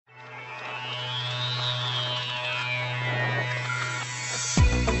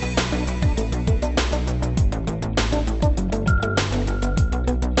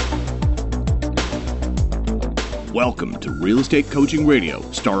Welcome to Real Estate Coaching Radio,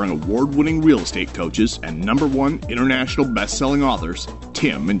 starring award-winning real estate coaches and #1 international best-selling authors,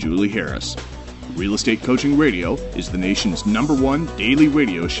 Tim and Julie Harris. Real Estate Coaching Radio is the nation's #1 daily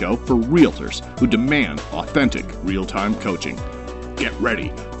radio show for realtors who demand authentic, real-time coaching. Get ready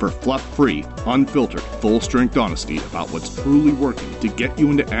for fluff-free, unfiltered, full-strength honesty about what's truly working to get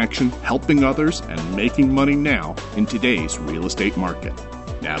you into action, helping others, and making money now in today's real estate market.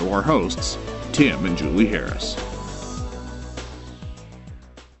 Now to our hosts, Tim and Julie Harris.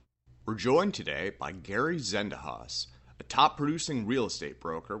 We're joined today by Gary Zendejas, a top-producing real estate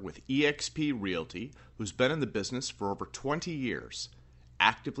broker with eXp Realty who's been in the business for over 20 years,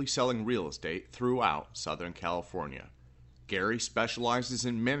 actively selling real estate throughout Southern California. Gary specializes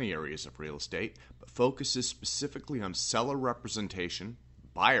in many areas of real estate, but focuses specifically on seller representation,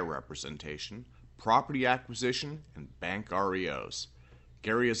 buyer representation, property acquisition, and bank REOs.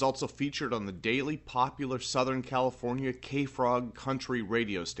 Gary is also featured on the daily popular Southern California K-Frog Country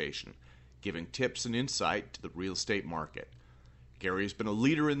radio station, giving tips and insight to the real estate market. Gary has been a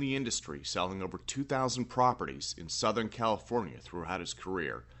leader in the industry, selling over 2,000 properties in Southern California throughout his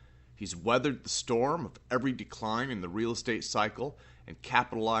career. He's weathered the storm of every decline in the real estate cycle and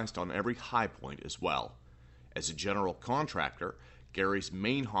capitalized on every high point as well. As a general contractor, Gary's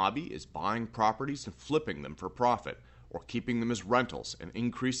main hobby is buying properties and flipping them for profit, or keeping them as rentals and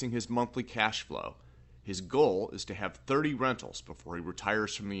increasing his monthly cash flow. His goal is to have 30 rentals before he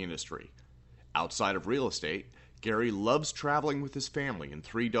retires from the industry. Outside of real estate, Gary loves traveling with his family and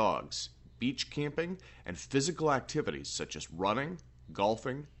 3 dogs, beach camping, and physical activities such as running,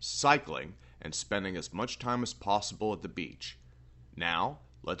 golfing, cycling, and spending as much time as possible at the beach. Now,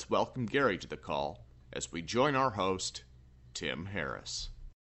 let's welcome Gary to the call as we join our host, Tim Harris.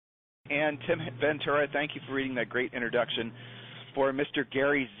 And Tim Ventura, thank you for reading that great introduction for Mr.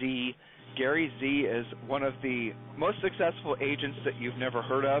 Gary Z. Gary Z is one of the most successful agents that you've never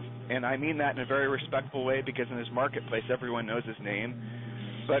heard of, and I mean that in a very respectful way because in his marketplace everyone knows his name,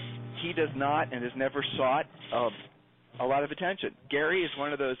 but he does not and has never sought a lot of attention. Gary is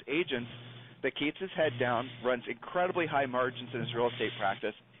one of those agents that keeps his head down, runs incredibly high margins in his real estate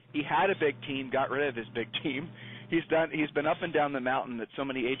practice. He had a big team, got rid of his big team. He's been up and down the mountain that so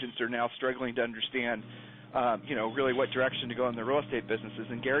many agents are now struggling to understand, really what direction to go in the real estate businesses.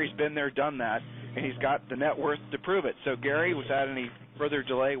 And Gary's been there, done that, and he's got the net worth to prove it. So, Gary, without any further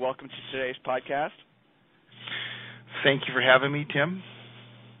delay, welcome to today's podcast. Thank you for having me, Tim.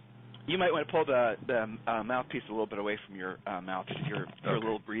 You might want to pull the mouthpiece a little bit away from your mouth. You're a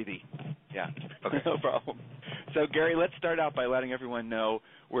little breathy. Yeah, okay. No problem. So, Gary, let's start out by letting everyone know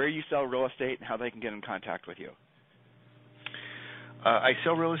where you sell real estate and how they can get in contact with you. I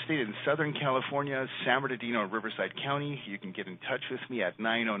sell real estate in Southern California, San Bernardino, and Riverside County. You can get in touch with me at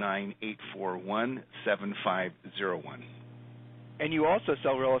 909-841-7501. And you also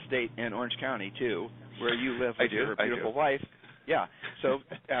sell real estate in Orange County, too, where you live with your beautiful wife. Yeah, so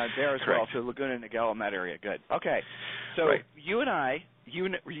there as well, so Laguna Niguel in that area. Good. Okay, so right. You and I, do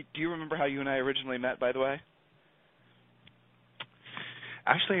you remember how you and I originally met, by the way?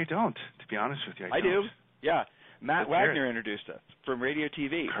 Actually, I don't, to be honest with you. I do, yeah. Matt Wagner introduced us from Radio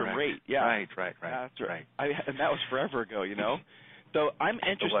TV, Correct. from Rate. Yeah. Right. That's right. And that was forever ago, you know. So I'm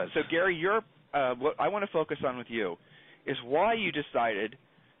interested. So, Gary, what I want to focus on with you is why you decided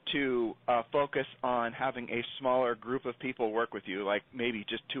to focus on having a smaller group of people work with you, like maybe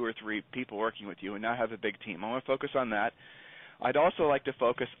just 2 or 3 people working with you, and not have a big team. I want to focus on that. I'd also like to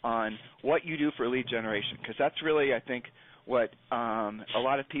focus on what you do for lead generation, because that's really, I think, what a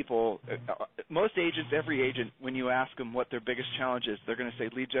lot of people, most agents, every agent, when you ask them what their biggest challenge is, they're going to say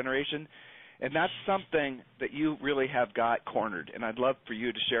lead generation, and that's something that you really have got cornered, and I'd love for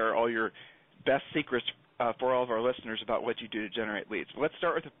you to share all your best secrets for all of our listeners about what you do to generate leads. Let's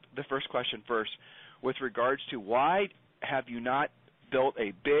start with the first question first with regards to why have you not built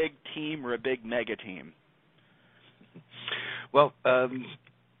a big team or a big mega team? Well,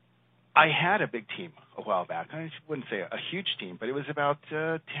 I had a big team a while back. I wouldn't say a huge team, but it was about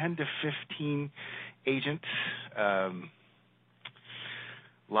 10 to 15 agents. A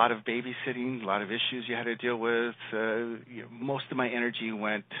lot of babysitting, a lot of issues you had to deal with. Most of my energy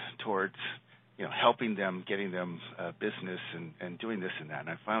went towards helping them, getting them business and doing this and that. And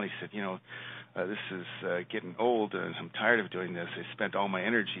I finally said, this is getting old and I'm tired of doing this. I spent all my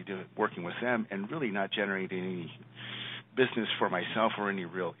energy working with them and really not generating any business for myself or any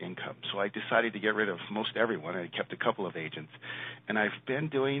real income. So I decided to get rid of most everyone. I kept a couple of agents. And I've been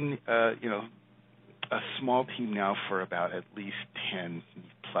doing, a small team now for about at least 10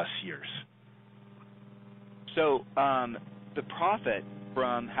 plus years. So the profit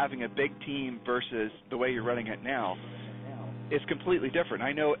from having a big team versus the way you're running it now is completely different.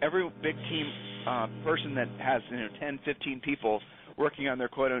 I know every big team person that has 10, 15 people working on their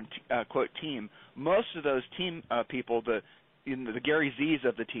quote team, most of those team people, the Gary Z's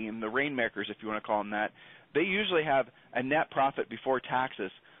of the team, the rainmakers if you want to call them that, they usually have a net profit before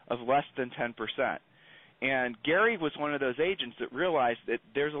taxes of less than 10%. And Gary was one of those agents that realized that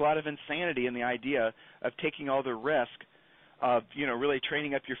there's a lot of insanity in the idea of taking all the risk of, really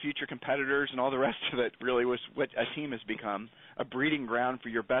training up your future competitors and all the rest of it. Really was what a team has become, a breeding ground for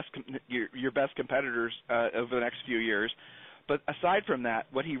your best competitors over the next few years. But aside from that,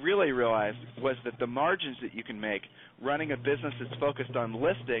 what he really realized was that the margins that you can make running a business that's focused on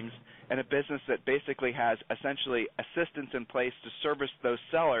listings and a business that basically has essentially assistants in place to service those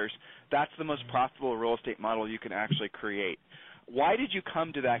sellers, that's the most profitable real estate model you can actually create. Why did you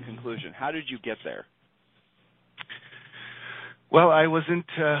come to that conclusion? How did you get there? Well, I wasn't,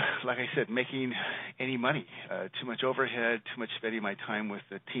 like I said, making any money. Too much overhead, too much spending my time with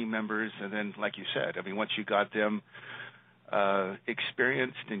the team members. And then, like you said, once you got them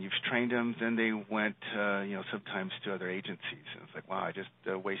experienced and you've trained them, then they went, sometimes to other agencies. And it's like, wow, I just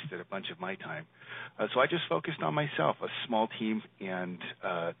wasted a bunch of my time. So I just focused on myself, a small team, and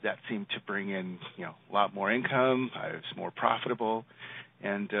that seemed to bring in, a lot more income. I was more profitable,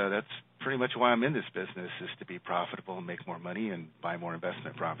 and that's pretty much why I'm in this business, is to be profitable and make more money and buy more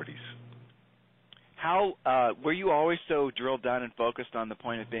investment properties. How were you always so drilled down and focused on the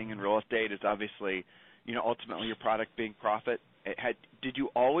point of being in real estate is obviously, ultimately your product being profit? Did you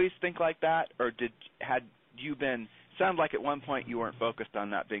always think like that, or had you been? Sound like at one point you weren't focused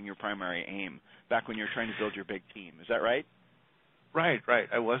on that being your primary aim back when you were trying to build your big team. Is that right? Right.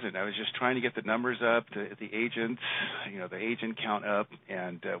 I wasn't. I was just trying to get the numbers up, the agents, the agent count up,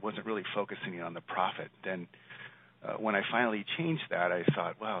 and wasn't really focusing on the profit. Then when I finally changed that, I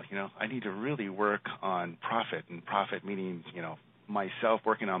thought, well, I need to really work on profit, and profit meaning, myself,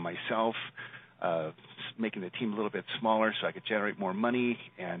 working on myself, making the team a little bit smaller so I could generate more money,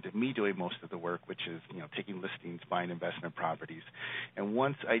 and me doing most of the work, which is, taking listings, buying investment properties. And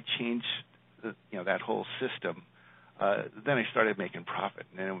once I changed, that whole system, then I started making profit,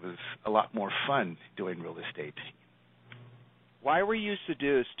 and it was a lot more fun doing real estate. Why were you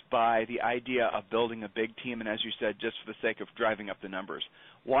seduced by the idea of building a big team, and as you said, just for the sake of driving up the numbers?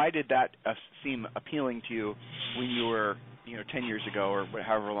 Why did that seem appealing to you when you were, 10 years ago or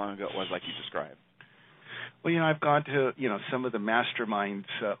however long ago it was, like you described? Well, I've gone to, some of the masterminds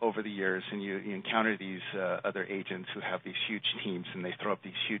over the years, and you encounter these other agents who have these huge teams, and they throw up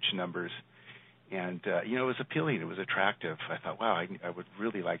these huge numbers. And, it was appealing. It was attractive. I thought, wow, I would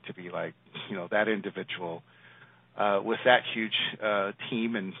really like to be like, that individual with that huge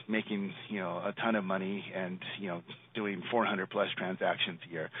team and making, a ton of money and, doing 400-plus transactions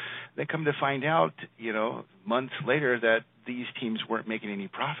a year. They come to find out, months later that these teams weren't making any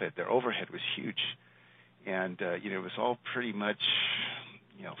profit. Their overhead was huge. And, it was all pretty much,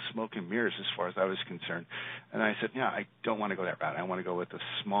 smoke and mirrors as far as I was concerned. And I said, I don't want to go that route. I want to go with a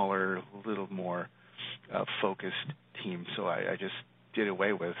smaller, a little more focused team. So I just did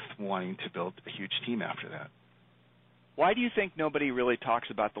away with wanting to build a huge team after that. Why do you think nobody really talks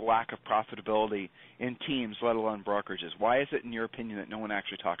about the lack of profitability in teams, let alone brokerages? Why is it, in your opinion, that no one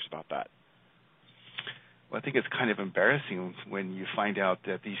actually talks about that? Well, I think it's kind of embarrassing when you find out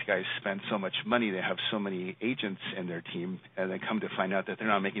that these guys spend so much money, they have so many agents in their team, and they come to find out that they're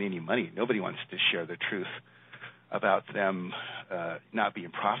not making any money. Nobody wants to share the truth about them not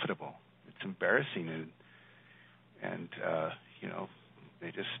being profitable. It's embarrassing, and they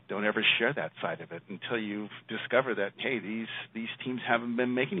just don't ever share that side of it until you discover that, hey, these teams haven't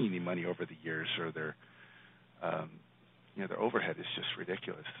been making any money over the years, or their overhead is just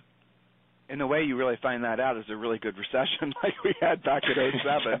ridiculous. In the way you really find that out is a really good recession like we had back in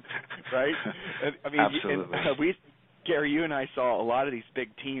 2007, right? Absolutely. Gary, you and I saw a lot of these big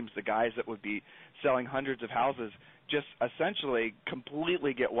teams, the guys that would be selling hundreds of houses, just essentially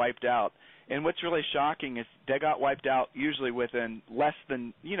completely get wiped out. And what's really shocking is they got wiped out usually within less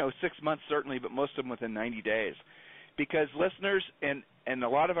than, 6 months certainly, but most of them within 90 days. Because listeners, and a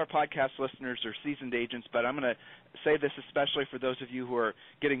lot of our podcast listeners are seasoned agents, but I'm going to say this especially for those of you who are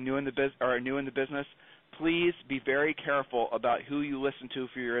getting new in the business, please be very careful about who you listen to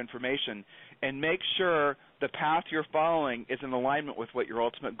for your information, and make sure the path you're following is in alignment with what your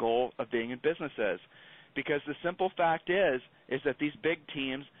ultimate goal of being in business is. Because the simple fact is that these big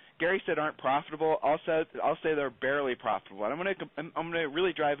teams, Gary said, aren't profitable. I'll say they're barely profitable. And I'm going to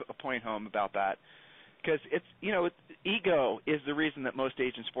really drive a point home about that. Because ego is the reason that most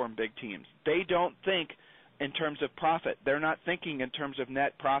agents form big teams. They don't think in terms of profit. They're not thinking in terms of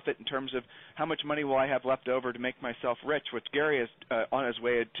net profit, in terms of how much money will I have left over to make myself rich, which Gary is on his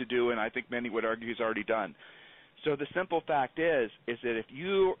way to do, and I think many would argue he's already done. So the simple fact is that if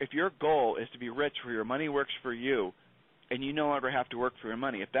your goal is to be rich where your money works for you and you no longer have to work for your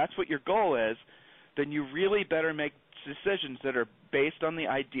money, if that's what your goal is, then you really better make decisions that are based on the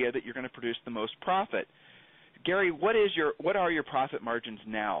idea that you're going to produce the most profit. Gary, what are your profit margins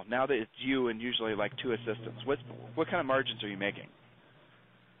now that it's you and usually like two assistants? What kind of margins are you making?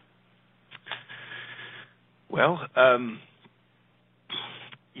 Well,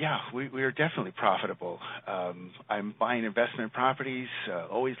 yeah, we are definitely profitable. I'm buying investment properties,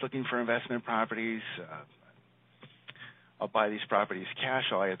 always looking for investment properties. I'll buy these properties cash.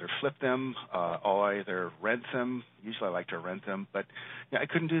 I'll either flip them, I'll either rent them. Usually I like to rent them, but I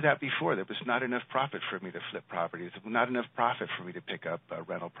couldn't do that before. There was not enough profit for me to flip properties. Not enough profit for me to pick up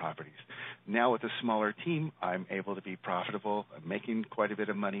rental properties. Now with a smaller team, I'm able to be profitable. I'm making quite a bit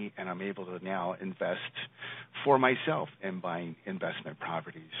of money, and I'm able to now invest for myself in buying investment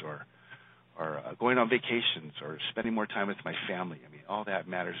properties or going on vacations or spending more time with my family. I mean, all that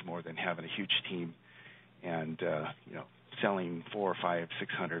matters more than having a huge team and selling 400, 500,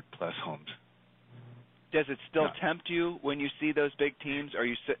 600 plus homes. Does it still tempt you when you see those big teams?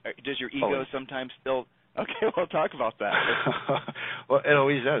 Does your ego sometimes still? Okay, we'll talk about that. Well, it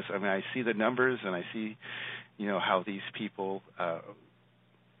always does. I mean, I see the numbers and I see, how these people,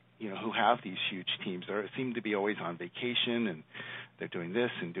 who have these huge teams, they seem to be always on vacation and they're doing this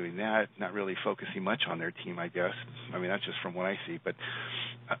and doing that, not really focusing much on their team, I guess. I mean, that's just from what I see. But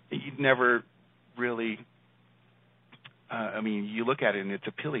you never really. You look at it and it's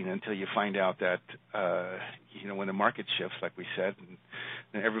appealing until you find out that, when the market shifts, like we said,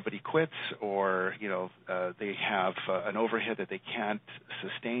 and everybody quits or, they have an overhead that they can't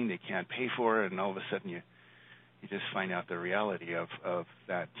sustain, they can't pay for it, and all of a sudden you just find out the reality of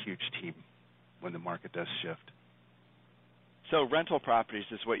that huge team when the market does shift. So rental properties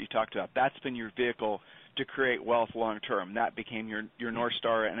is what you talked about. That's been your vehicle to create wealth long term. That became your North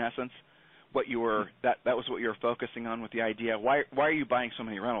Star in essence. That was what you were focusing on with the idea. Why are you buying so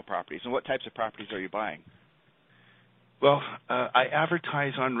many rental properties, and what types of properties are you buying? Well, I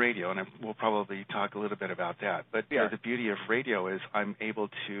advertise on radio, and we'll probably talk a little bit about that. But the beauty of radio is I'm able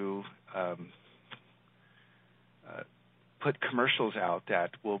to put commercials out that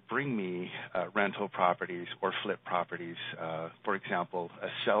will bring me rental properties or flip properties. For example, a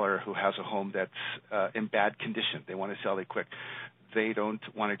seller who has a home that's in bad condition. They want to sell it quick. They don't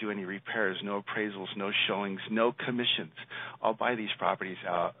want to do any repairs, no appraisals, no showings, no commissions. I'll buy these properties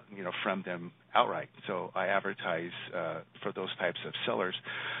out, from them outright. So I advertise for those types of sellers.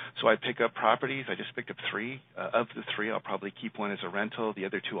 So I pick up properties. I just picked up 3. Of the 3, I'll probably keep one as a rental. The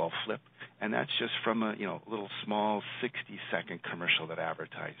other 2 I'll flip. And that's just from a little small 60-second commercial that I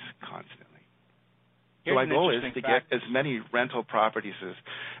advertise constantly. So my goal is to get as many rental properties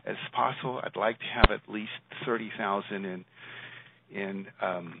as possible. I'd like to have at least $30,000 in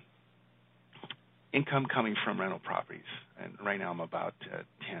income coming from rental properties, and right now I'm about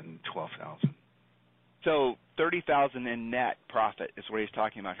 $10,000-12,000. So $30,000 in net profit is what he's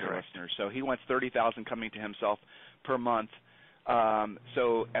talking about here, Correct. listeners. So he wants $30,000 coming to himself per month.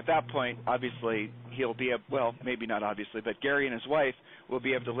 So at that point, obviously, he'll be maybe not obviously, but Gary and his wife will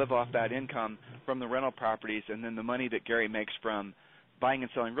be able to live off that income from the rental properties, and then the money that Gary makes from buying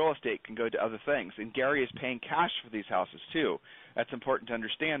and selling real estate can go to other things. And Gary is paying cash for these houses too. That's important to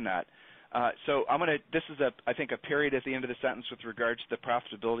understand that. So this is I think a period at the end of the sentence with regards to the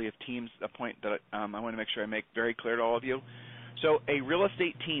profitability of teams, a point that I want to make sure I make very clear to all of you. So a real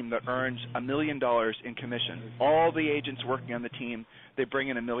estate team that earns $1 million in commission, all the agents working on the team, they bring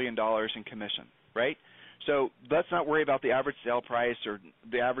in $1 million in commission, right? So let's not worry about the average sale price or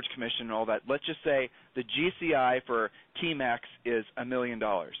the average commission and all that. Let's just say the GCI for Team X is $1 million.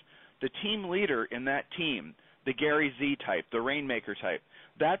 The team leader in that team, the Gary Z type, the Rainmaker type,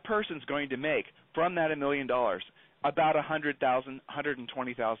 that person's going to make from that $1 million about $100,000,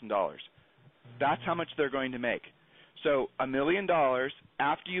 $120,000. That's how much they're going to make. So $1 million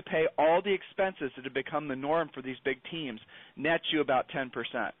after you pay all the expenses that have become the norm for these big teams nets you about 10%.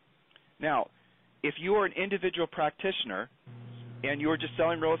 Now, if you are an individual practitioner and you were just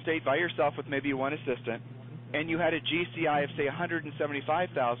selling real estate by yourself with maybe one assistant, and you had a GCI of say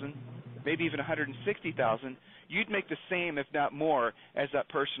 $175,000, maybe even $160,000, you'd make the same, if not more, as that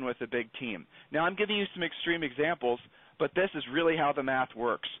person with a big team. Now, I'm giving you some extreme examples, but this is really how the math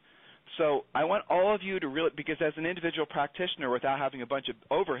works. So I want all of you to really, because as an individual practitioner without having a bunch of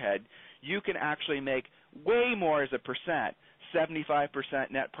overhead, you can actually make way more as a percent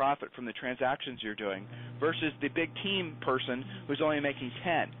 75% net profit from the transactions you're doing versus the big team person who's only making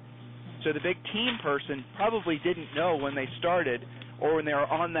 10. So the big team person probably didn't know when they started or when they were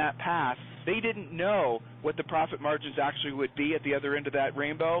on that path, they didn't know what the profit margins actually would be at the other end of that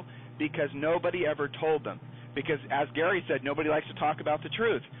rainbow because nobody ever told them. Because as Gary said, nobody likes to talk about the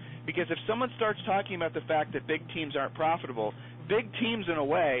truth. Because if someone starts talking about the fact that big teams aren't profitable, big teams in a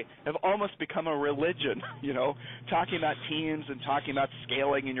way have almost become a religion, talking about teams and talking about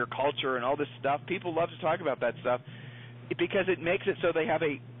scaling in your culture and all this stuff. People love to talk about that stuff because it makes it so they have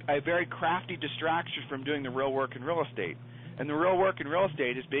a very crafty distraction from doing the real work in real estate. And the real work in real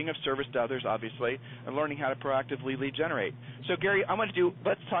estate is being of service to others, obviously, and learning how to proactively lead generate. So, Gary,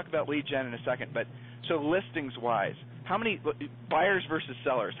 let's talk about lead gen in a second, but so listings-wise, how many buyers versus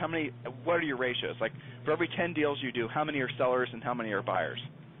sellers? What are your ratios? Like for every 10 deals you do, how many are sellers and how many are buyers?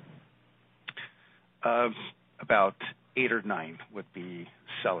 About 8 or 9 would be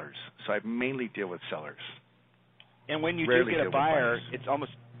sellers. So I mainly deal with sellers. And when you do get a buyer, it's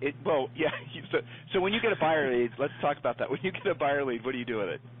almost So when you get a buyer lead, let's talk about that. When you get a buyer lead, what do you do with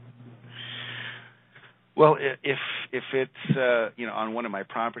it? Well, if it's on one of my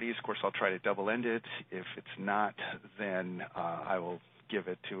properties, of course I'll try to double end it. If it's not, then I will give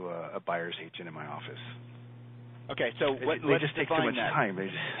it to a buyer's agent in my office. Okay, so they just take too much time. They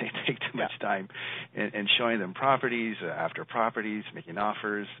take too much time in showing them properties after properties, making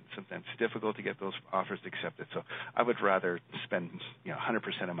offers. Sometimes it's difficult to get those offers accepted. So I would rather spend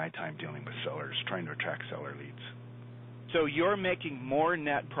 100% of my time dealing with sellers, trying to attract seller leads. So you're making more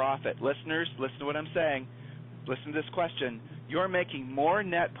net profit. Listeners, listen to what I'm saying. Listen to this question. You're making more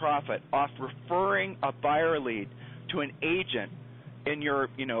net profit off referring a buyer lead to an agent and you're,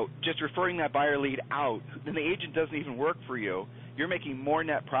 just referring that buyer lead out, then the agent doesn't even work for you. You're making more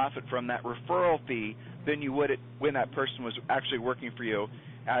net profit from that referral fee than you would when that person was actually working for you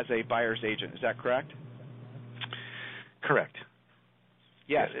as a buyer's agent. Is that correct? Correct.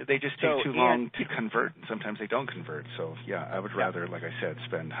 Yes. Yeah, they just take too long to convert, and sometimes they don't convert. So, I would rather, like I said,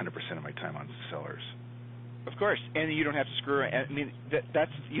 spend 100% of my time on sellers. Of course, and you don't have to screw. I mean,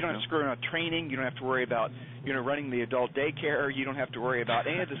 you don't have to screw around training. You don't have to worry about running the adult daycare. You don't have to worry about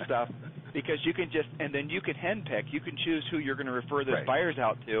any of the stuff because you can and then you can handpick. You can choose who you're going to refer those buyers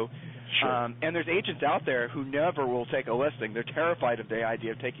out to. Sure. And there's agents out there who never will take a listing. They're terrified of the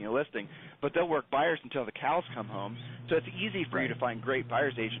idea of taking a listing, but they'll work buyers until the cows come home. So it's easy for you to find great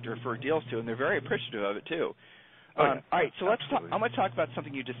buyers agents to refer deals to, and they're very appreciative of it too. All right, so let's talk. I'm going to talk about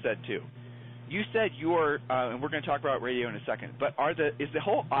something you just said too. You said and we're going to talk about radio in a second, but is the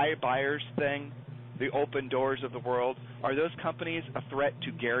whole iBuyers thing, the Open Doors of the world, are those companies a threat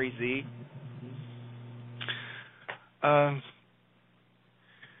to Gary Z?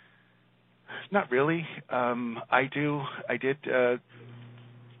 Not really. I did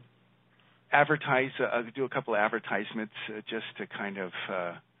advertise, do a couple of advertisements just to kind of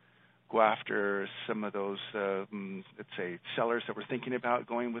go after some of those, let's say, sellers that were thinking about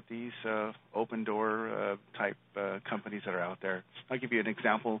going with these open door type companies that are out there. I'll give you an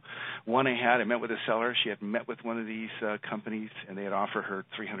example. One I met with a seller. She had met with one of these companies, and they had offered her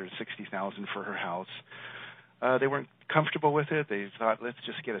 $360,000 for her house. They weren't comfortable with it. They thought, let's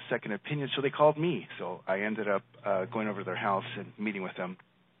just get a second opinion. So they called me. So I ended up going over to their house and meeting with them.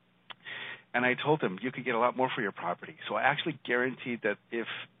 And I told them, you could get a lot more for your property. So I actually guaranteed that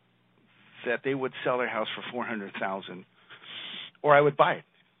that they would sell their house for $400,000, or I would buy it.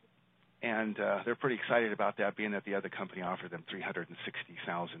 And they're pretty excited about that, being that the other company offered them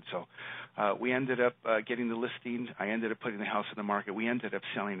 $360,000. So we ended up getting the listing. I ended up putting the house on the market. We ended up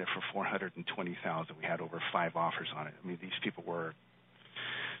selling it for $420,000. We had over 5 offers on it. I mean, these people were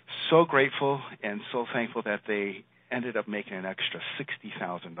so grateful and so thankful that they ended up making an extra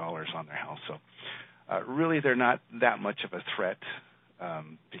 $60,000 on their house. So really, they're not that much of a threat.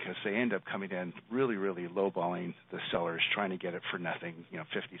 Because they end up coming in really, really lowballing the sellers, trying to get it for nothing,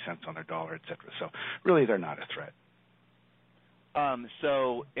 50 cents on their dollar, et cetera. So really, they're not a threat.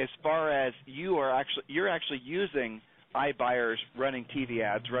 So as far as you're actually using iBuyers, running TV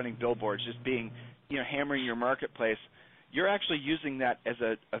ads, running billboards, just being, hammering your marketplace. You're actually using that as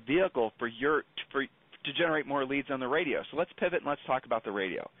a vehicle to generate more leads on the radio. So let's pivot and let's talk about the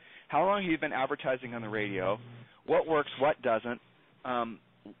radio. How long have you been advertising on the radio? What works? What doesn't?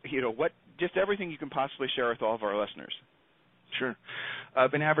 Just everything you can possibly share with all of our listeners. Sure.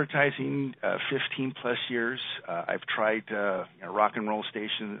 I've been advertising 15 plus years. I've tried a rock and roll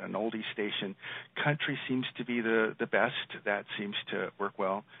station, an oldie station. Country seems to be the best. That seems to work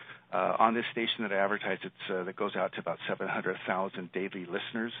well. On this station that I advertise, that goes out to about 700,000 daily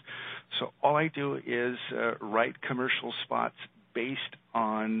listeners. So all I do is write commercial spots based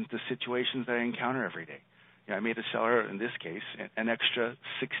on the situations that I encounter every day. I made a seller, in this case, an extra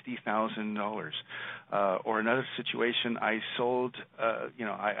 $60,000. Or another situation, I sold,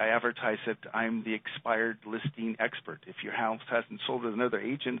 I advertised that I'm the expired listing expert. If your house hasn't sold with another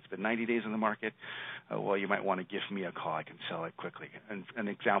agent, it's been 90 days on the market, well, you might want to give me a call. I can sell it quickly. And an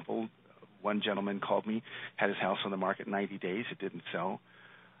example, one gentleman called me, had his house on the market 90 days. It didn't sell.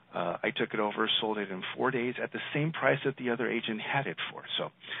 I took it over, sold it in 4 days at the same price that the other agent had it for.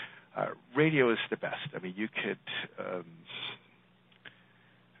 So radio is the best. I mean, you could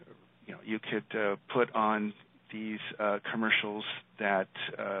put on these commercials that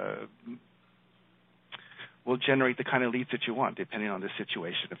will generate the kind of leads that you want, depending on the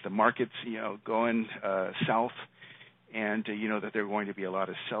situation. If the market's going south, and you know that there are going to be a lot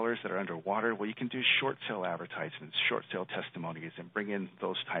of sellers that are underwater, well, you can do short sale advertisements, short sale testimonies, and bring in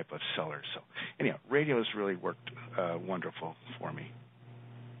those type of sellers. So anyhow, radio has really worked wonderful for me.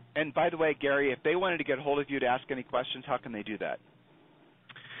 And by the way, Gary, if they wanted to get a hold of you to ask any questions, how can they do that?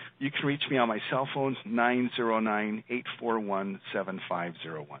 You can reach me on my cell phone,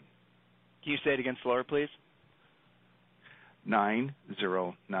 909-841-7501. Can you say it again slower, please?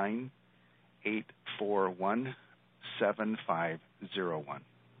 909-841-7501.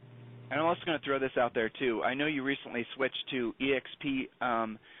 And I'm also going to throw this out there, too. I know you recently switched to EXP.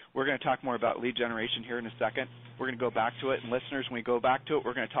 We're going to talk more about lead generation here in a second. We're going to go back to it. And listeners, when we go back to it,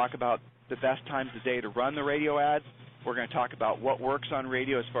 we're going to talk about the best times of day to run the radio ads. We're going to talk about what works on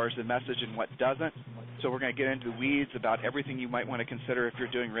radio as far as the message and what doesn't. So we're going to get into the weeds about everything you might want to consider if you're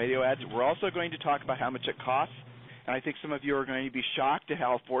doing radio ads. We're also going to talk about how much it costs. And I think some of you are going to be shocked at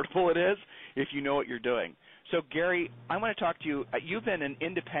how affordable it is if you know what you're doing. So, Gary, I want to talk to you. You've been an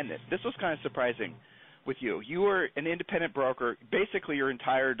independent. This was kind of surprising with you. You were an independent broker basically your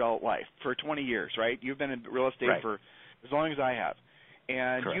entire adult life for 20 years, right? You've been in real estate right. for as long as I have.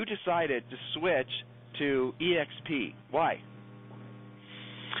 And Correct. You decided to switch to EXP. Why?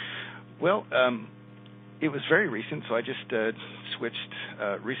 Well, it was very recent, so I just switched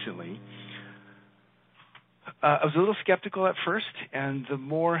recently. I was a little skeptical at first, and the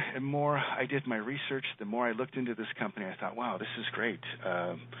more and more I did my research, the more I looked into this company, I thought, wow, this is great.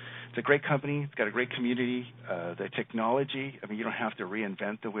 It's a great company. It's got a great community. The technology, I mean, you don't have to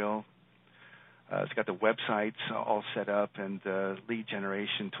reinvent the wheel. It's got the websites all set up and the lead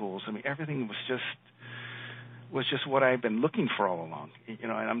generation tools. I mean, everything was just what I've been looking for all along.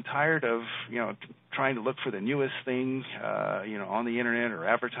 And I'm tired of, trying to look for the newest thing, on the internet or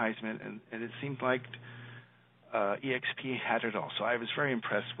advertisement, and it seemed like EXP had it all. So I was very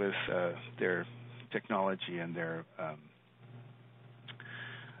impressed with their technology and their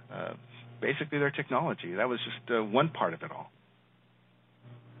basically their technology. That was just one part of it all.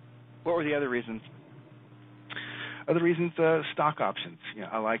 What were the other reasons? Other reasons, stock options.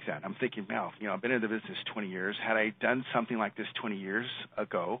 I like that. I'm thinking, now, I've been in the business 20 years. Had I done something like this 20 years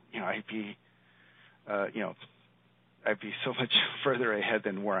ago, I'd be, I'd be so much further ahead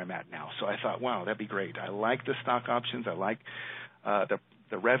than where I'm at now. So I thought, wow, that'd be great. I like the stock options. I like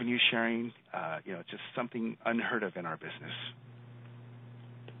the revenue sharing. Just something unheard of in our business.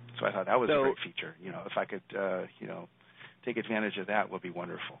 So I thought that was a great feature. If I could, take advantage of that, would be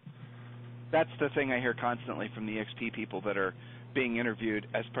wonderful. That's the thing I hear constantly from the EXP people that are being interviewed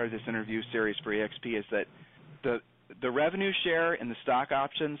as part of this interview series for EXP is that the revenue share and the stock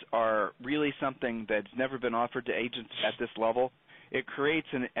options are really something that's never been offered to agents at this level. It creates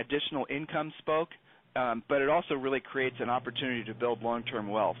an additional income spoke, but it also really creates an opportunity to build long-term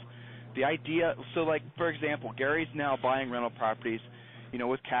wealth. The idea, so like, for example, Gary's now buying rental properties,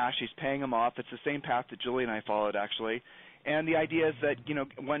 with cash. He's paying them off. It's the same path that Julie and I followed, actually. And the idea is that,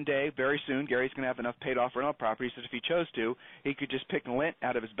 one day, very soon, Gary's going to have enough paid off rental properties that if he chose to, he could just pick lint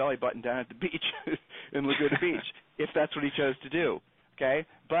out of his belly button down at the beach in Laguna Beach, if that's what he chose to do. Okay?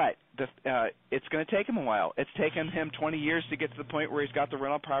 But it's going to take him a while. It's taken him 20 years to get to the point where he's got the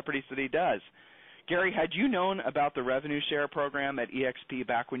rental properties that he does. Gary, had you known about the revenue share program at EXP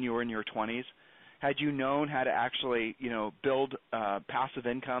back when you were in your 20s? Had you known how to actually, build passive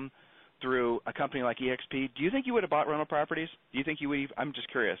income through a company like EXP, do you think you would have bought rental properties? Do you think you would have, I'm just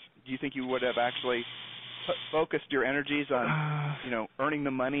curious, do you think you would have actually focused your energies on, earning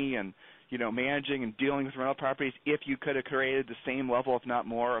the money and, managing and dealing with rental properties if you could have created the same level, if not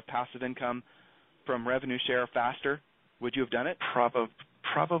more, of passive income from revenue share faster? Would you have done it?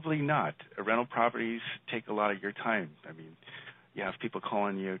 Probably not. Rental properties take a lot of your time. I mean, you have people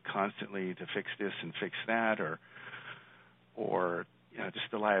calling you constantly to fix this and fix that, or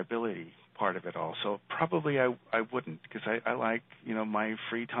just the liability part of it all. So probably I wouldn't, because I like, my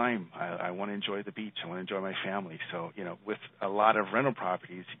free time. I want to enjoy the beach. I want to enjoy my family. So, with a lot of rental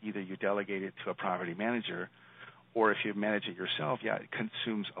properties, either you delegate it to a property manager, or if you manage it yourself, it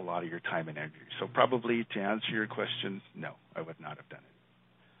consumes a lot of your time and energy. So probably, to answer your question, no, I would not have done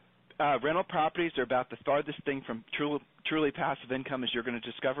it. Rental properties are about the farthest thing from truly passive income as you're going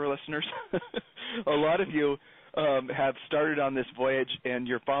to discover, listeners. A lot of you have started on this voyage, and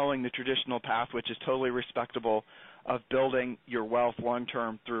you're following the traditional path, which is totally respectable, of building your wealth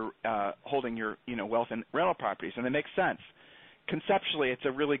long-term through holding your wealth in rental properties. And it makes sense. Conceptually, it's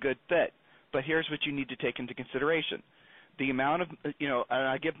a really good fit. But here's what you need to take into consideration. The amount of, and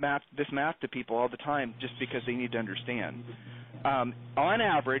I give this math to people all the time just because they need to understand. On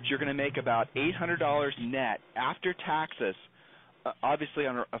average, you're going to make about $800 net after taxes, obviously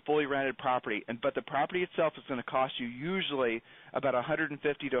on a fully rented property, but the property itself is going to cost you usually about $150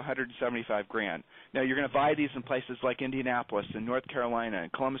 to $175,000. Now, you're going to buy these in places like Indianapolis and North Carolina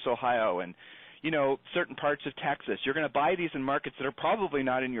and Columbus, Ohio, and certain parts of Texas. You're going to buy these in markets that are probably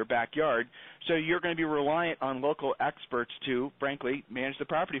not in your backyard, so you're going to be reliant on local experts to, frankly, manage the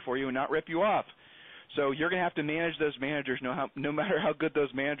property for you and not rip you off. So you're going to have to manage those managers no matter how good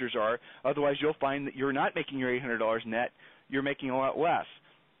those managers are. Otherwise, you'll find that you're not making your $800 net. You're making a lot less.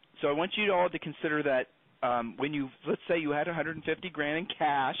 So I want you all to consider that let's say you had $150,000 in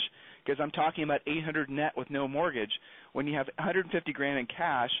cash, because I'm talking about $800 net with no mortgage. When you have $150,000 in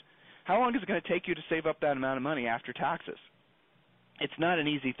cash, how long is it going to take you to save up that amount of money after taxes? It's not an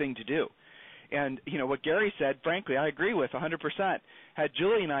easy thing to do. And, what Gary said, frankly, I agree with 100%. Had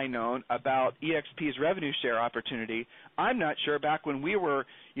Julie and I known about EXP's revenue share opportunity, I'm not sure back when we were,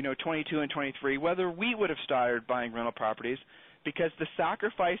 22 and 23, whether we would have started buying rental properties, because the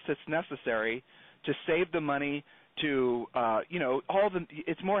sacrifice that's necessary to save the money to,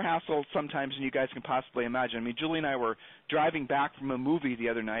 it's more hassle sometimes than you guys can possibly imagine. I mean, Julie and I were driving back from a movie the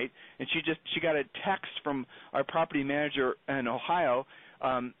other night, and she got a text from our property manager in Ohio,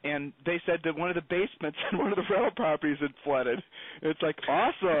 and they said that one of the basements in one of the rental properties had flooded. It's like,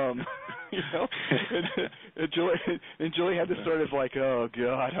 awesome, and Julie had this sort of like, oh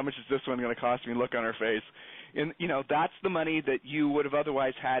God, how much is this one going to cost me? Look on her face. And, that's the money that you would have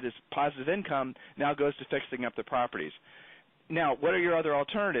otherwise had as positive income now goes to fixing up the properties. Now, what are your other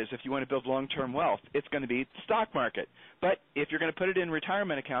alternatives if you want to build long-term wealth? It's going to be the stock market. But if you're going to put it in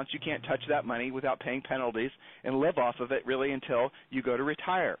retirement accounts, you can't touch that money without paying penalties and live off of it really until you go to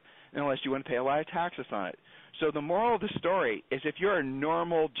retire, unless you want to pay a lot of taxes on it. So the moral of the story is if you're a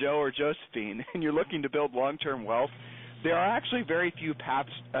normal Joe or Josephine and you're looking to build long-term wealth, there are actually very few paths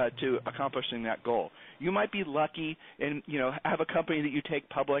to accomplishing that goal. You might be lucky and, have a company that you take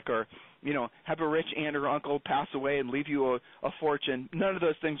public, or, have a rich aunt or uncle pass away and leave you a fortune. None of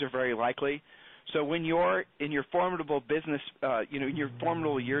those things are very likely. So when you're in your formidable business, in your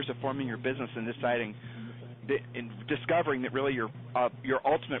formidable years of forming your business and deciding and discovering that really your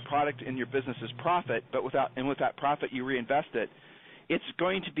ultimate product in your business is profit, but with that profit you reinvest it, it's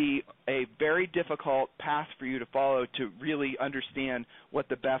going to be a very difficult path for you to follow to really understand what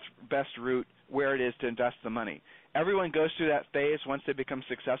the best route, where it is to invest the money. Everyone goes through that phase once they become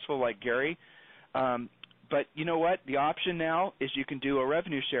successful, like Gary. But you know what? The option now is you can do a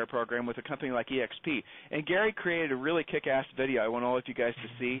revenue share program with a company like EXP. And Gary created a really kick-ass video I want all of you guys to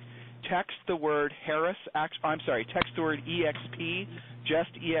see. Text the word text the word EXP,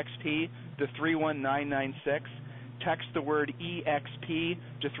 just EXP, to 31996. Text the word EXP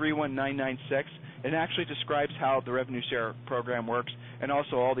to 31996. It actually describes how the revenue share program works and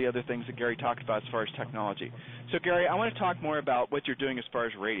also all the other things that Gary talked about as far as technology. So, Gary, I want to talk more about what you're doing as far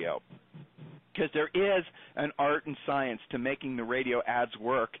as radio, because there is an art and science to making the radio ads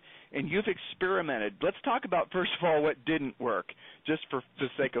work, and you've experimented. Let's talk about, first of all, what didn't work, just for the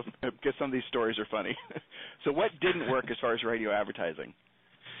sake of, because some of these stories are funny. So what didn't work as far as radio advertising?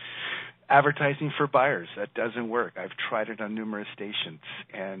 Advertising for buyers, that doesn't work. I've tried it on numerous stations,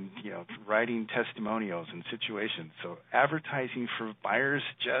 and writing testimonials and situations. So advertising for buyers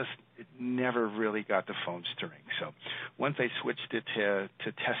it never really got the phones to ring. So once I switched it to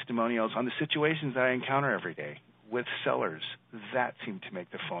testimonials on the situations that I encounter every day with sellers, that seemed to make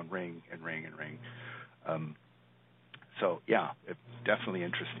the phone ring and ring and ring. So yeah, it's definitely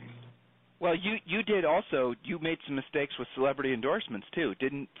interesting. Well, you did also, you made some mistakes with celebrity endorsements too.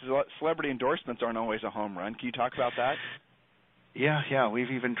 Celebrity endorsements aren't always a home run. Can you talk about that? Yeah, we've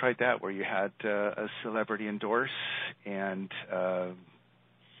even tried that, where you had a celebrity endorse, and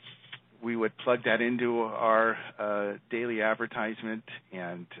we would plug that into our daily advertisement,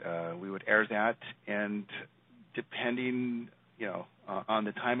 and we would air that, and depending, on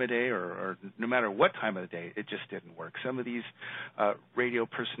the time of day or no matter what time of the day, it just didn't work. Some of these radio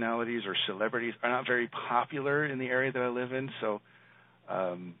personalities or celebrities are not very popular in the area that I live in, so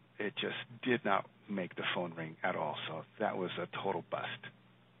it just did not make the phone ring at all. So that was a total bust.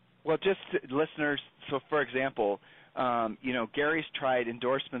 Well, just listeners, so for example, Gary's tried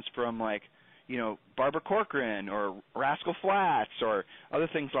endorsements from Barbara Corcoran or Rascal Flatts or other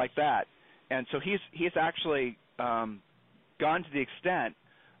things like that. And so he's actually gone to the extent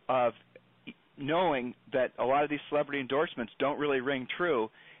of knowing that a lot of these celebrity endorsements don't really ring true.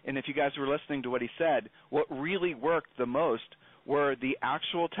 And if you guys were listening to what he said, what really worked the most were the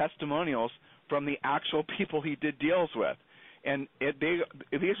actual testimonials from the actual people he did deals with. And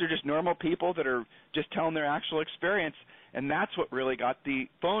these are just normal people that are just telling their actual experience, and that's what really got the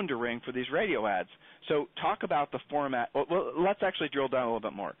phone to ring for these radio ads. So talk about the format. Well, let's actually drill down a little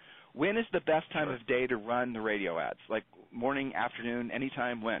bit more. When is the best time of day to run the radio ads? Like morning, afternoon,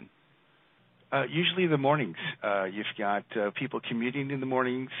 anytime, when? Usually the mornings. You've got people commuting in the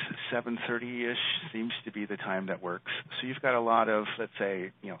mornings. 7:30-ish seems to be the time that works. So you've got a lot of, let's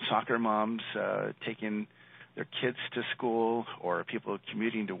say, soccer moms taking their kids to school or people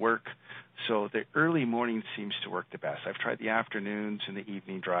commuting to work. So the early morning seems to work the best. I've tried the afternoons and the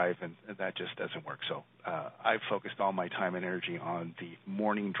evening drive, and that just doesn't work. So I've focused all my time and energy on the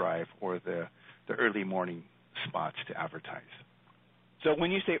morning drive or the early morning spots to advertise. So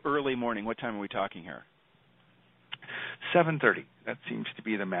when you say early morning, what time are we talking here? 7:30. That seems to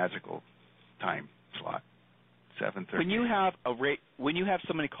be the magical time slot. 7:30. When you have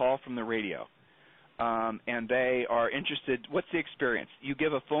somebody call from the radio, and they are interested, what's the experience? You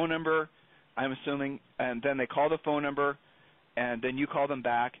give a phone number, I'm assuming, and then they call the phone number, and then you call them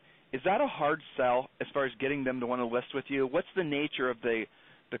back. Is that a hard sell as far as getting them to want to list with you? What's the nature of the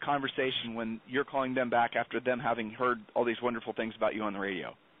conversation when you're calling them back after them having heard all these wonderful things about you on the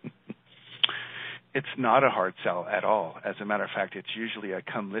radio? It's not a hard sell at all. As a matter of fact, it's usually a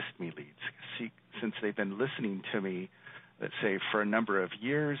come list me leads. See, since they've been listening to me, let's say, for a number of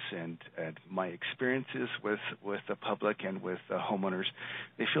years, and my experiences with the public and with the homeowners,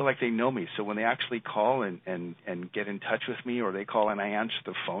 they feel like they know me. So when they actually call and get in touch with me, or they call and I answer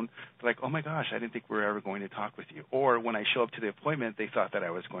the phone, they're like, oh my gosh, I didn't think we were ever going to talk with you. Or when I show up to the appointment, they thought that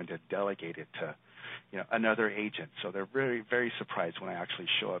I was going to delegate it to another agent. So they're very, very surprised when I actually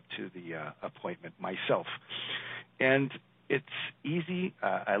show up to the appointment myself. And it's easy.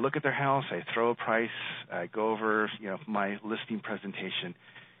 I look at their house, I throw a price, I go over, my listing presentation,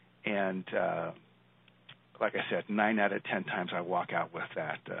 and like I said, 9 out of 10 times I walk out with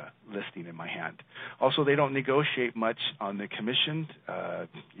that listing in my hand. Also, they don't negotiate much on the commission.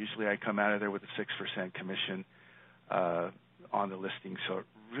 Usually I come out of there with a 6% commission on the listing. So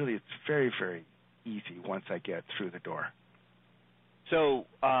really, it's very, very easy once I get through the door. So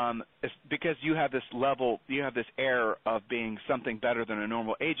it's because you have this air of being something better than a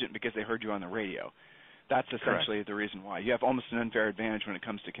normal agent because they heard you on the radio. That's essentially Correct. The reason why. You have almost an unfair advantage when it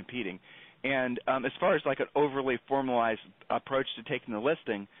comes to competing. And as far as like an overly formalized approach to taking the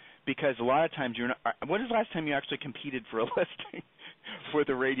listing, because a lot of times when is the last time you actually competed for a listing for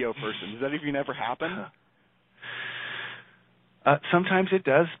the radio person? Does that even ever happen? Sometimes it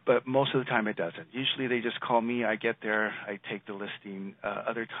does, but most of the time it doesn't. Usually they just call me, I get there, I take the listing.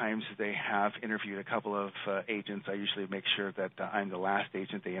 Other times they have interviewed a couple of agents. I usually make sure that I'm the last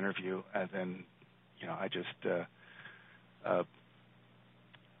agent they interview, and then I just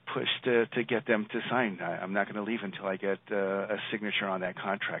push to get them to sign. I'm not going to leave until I get a signature on that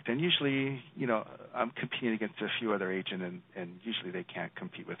contract. And usually, I'm competing against a few other agents, and usually they can't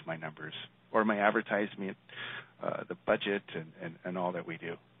compete with my numbers or my advertisement, the budget, and all that we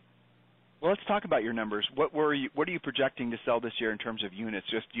do. Well, let's talk about your numbers. What are you projecting to sell this year in terms of units?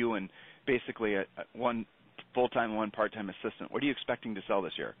 Just you and basically one full-time, one part-time assistant. What are you expecting to sell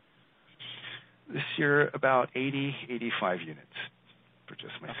this year? This year, about 85 units for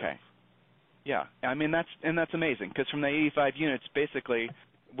just myself. Okay. Yeah, I mean that's amazing, because from the 85 units, basically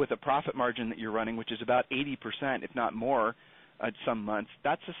with a profit margin that you're running, which is about 80%, if not more, some months,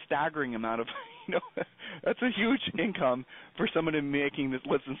 that's a staggering amount of, that's a huge income for someone that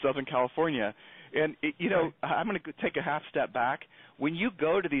lives in Southern California. And, I'm going to take a half step back. When you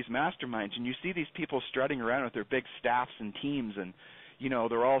go to these masterminds and you see these people strutting around with their big staffs and teams and,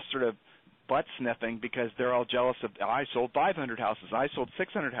 they're all sort of butt sniffing because they're all jealous of, I sold 500 houses, I sold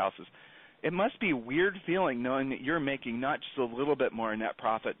 600 houses. It must be a weird feeling knowing that you're making not just a little bit more in net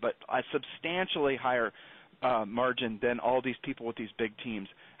profit, but a substantially higher margin than all these people with these big teams.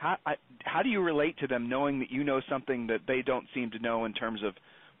 How do you relate to them knowing that you know something that they don't seem to know in terms of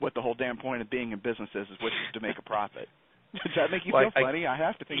what the whole damn point of being in business is which is to make a profit? Does that make you feel funny? I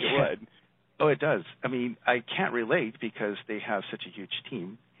have to think it would. Oh, it does. I mean, I can't relate because they have such a huge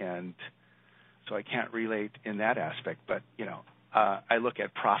team, and so I can't relate in that aspect. But, I look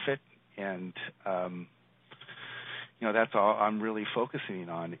at profit, and, that's all I'm really focusing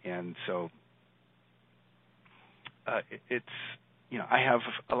on. And so it's, I have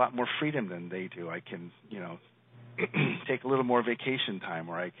a lot more freedom than they do. I can, take a little more vacation time,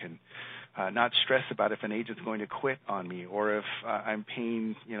 or I can not stress about if an agent's going to quit on me, or if I'm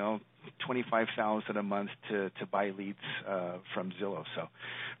paying, $25,000 a month to buy leads from Zillow. So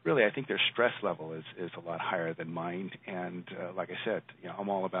really, I think their stress level is a lot higher than mine. And like I said, I'm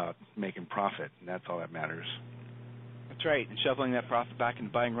all about making profit, and that's all that matters. That's right, and shoveling that profit back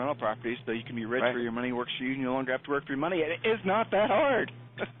into buying rental properties so you can be rich, where your money works for you, and you no longer have to work for your money. And it is not that hard.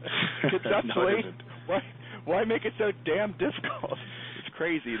 Conceptually, no, why make it so damn difficult? It's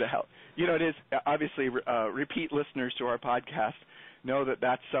crazy. It is obviously repeat listeners to our podcast know that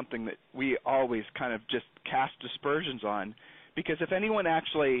that's something that we always kind of just cast dispersions on, because if anyone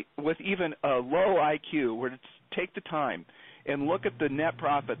actually, with even a low IQ, were to take the time and look at the net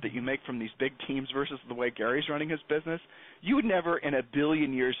profit that you make from these big teams versus the way Gary's running his business, you would never in a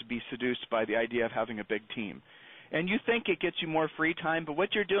billion years be seduced by the idea of having a big team. And you think it gets you more free time, but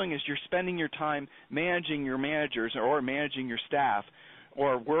what you're doing is you're spending your time managing your managers or managing your staff,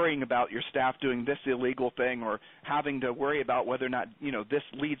 or worrying about your staff doing this illegal thing, or having to worry about whether or not, this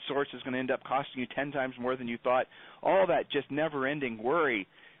lead source is going to end up costing you 10 times more than you thought. All that just never-ending worry.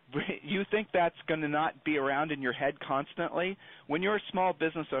 You think that's going to not be around in your head constantly? When you're a small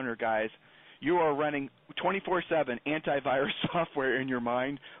business owner, guys, you are running 24/7 antivirus software in your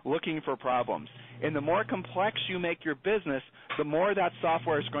mind looking for problems. And the more complex you make your business, the more that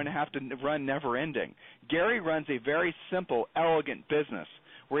software is going to have to run never-ending. Gary runs a very simple, elegant business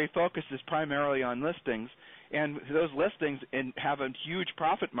where he focuses primarily on listings, and those listings have a huge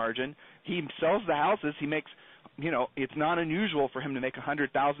profit margin. He sells the houses. He makes, it's not unusual for him to make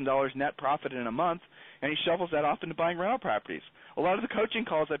 $100,000 net profit in a month, and he shovels that off into buying rental properties. A lot of the coaching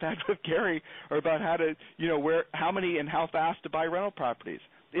calls I've had with Gary are about how to, how many and how fast to buy rental properties.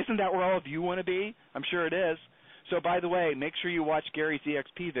 Isn't that where all of you want to be? I'm sure it is. So, by the way, make sure you watch Gary's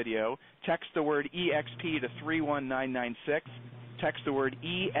EXP video. Text the word EXP to 31996. Text the word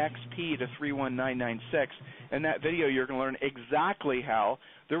EXP to 31996. In that video, you're going to learn exactly how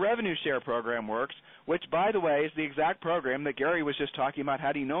the revenue share program works, which, by the way, is the exact program that Gary was just talking about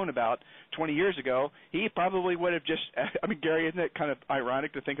had he known about 20 years ago. He probably would have just, Gary, isn't it kind of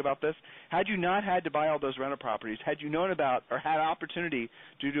ironic to think about this? Had you not had to buy all those rental properties, had you known about or had opportunity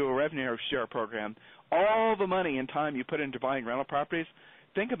to do a revenue share program, all the money and time you put into buying rental properties,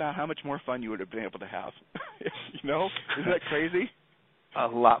 think about how much more fun you would have been able to have. Isn't that crazy? A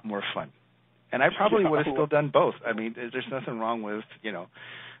lot more fun. And I probably would have still done both. There's nothing wrong with,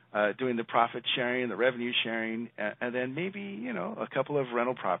 doing the profit sharing, the revenue sharing, and then maybe, a couple of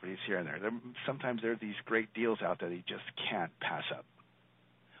rental properties here and there. Sometimes there are these great deals out there that you just can't pass up.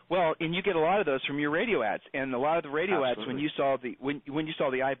 Well, and you get a lot of those from your radio ads, and a lot of the radio ads when you saw the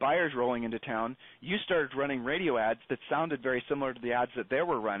iBuyers rolling into town, you started running radio ads that sounded very similar to the ads that they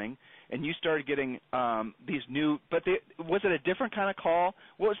were running, and you started getting these new. But was it a different kind of call?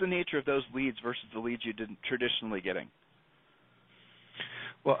 What was the nature of those leads versus the leads you didn't traditionally getting?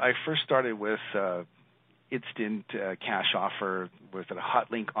 Well, I first started with instant cash offer with a hot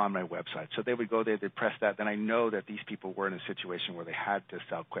link on my website. So they would go there, they'd press that, then I know that these people were in a situation where they had to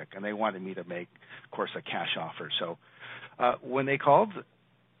sell quick, and they wanted me to make, of course, a cash offer. So when they called,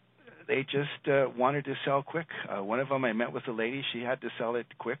 they just wanted to sell quick. One of them, I met with a lady. She had to sell it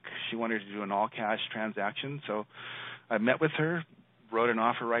quick. She wanted to do an all-cash transaction. So I met with her, wrote an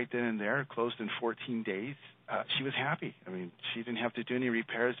offer right then and there, closed in 14 days. She was happy. She didn't have to do any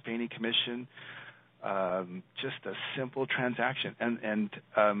repairs, pay any commission. Just a simple transaction, and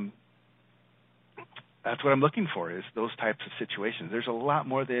that's what I'm looking for, is those types of situations. There's a lot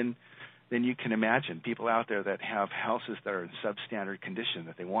more than you can imagine. People out there that have houses that are in substandard condition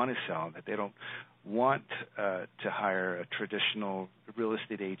that they want to sell, that they don't want to hire a traditional real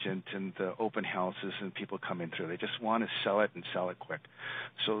estate agent and the open houses and people come in through. They just want to sell it and sell it quick.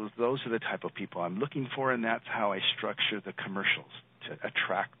 So those are the type of people I'm looking for, and that's how I structure the commercials to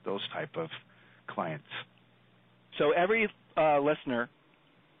attract those type of clients. So every listener,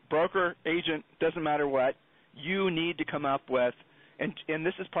 broker, agent, doesn't matter what, you need to come up with, and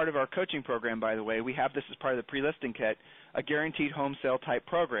this is part of our coaching program, by the way. We have this as part of the pre-listing kit, a guaranteed home sale type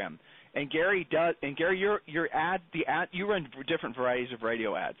program. And Gary does. And Gary, your ad, you run different varieties of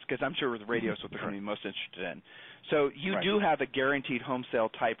radio ads, because I'm sure the radio is what they're going to be most interested in. So you do have a guaranteed home sale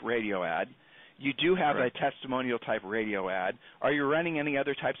type radio ad. You do have Correct. a testimonial type radio ad. Are you running any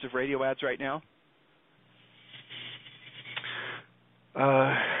other types of radio ads right now?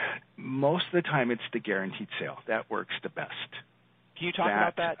 Most of the time, it's the guaranteed sale. That works the best. Can you talk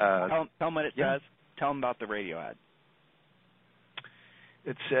about that? Tell them what it says. Tell them about the radio ad.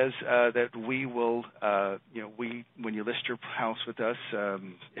 It says that we will, when you list your house with us,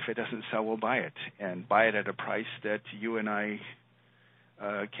 if it doesn't sell, we'll buy it, and buy it at a price that you and I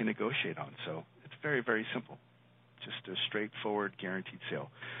can negotiate on. So it's very, very simple. Just a straightforward guaranteed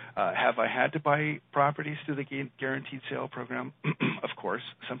sale. Have I had to buy properties through the guaranteed sale program? Of course.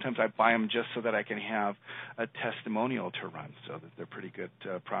 Sometimes I buy them just so that I can have a testimonial to run, so that they're pretty good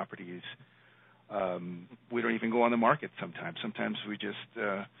properties. We don't even go on the market sometimes. Sometimes we just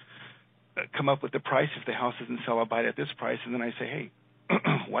come up with the price. If the house doesn't sell, I'll buy it at this price, and then I say, hey,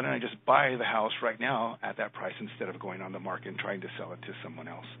 why don't I just buy the house right now at that price instead of going on the market and trying to sell it to someone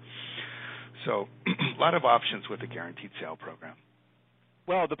else? So a lot of options with the guaranteed sale program.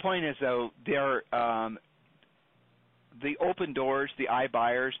 Well, the point is, though, they're the open doors, the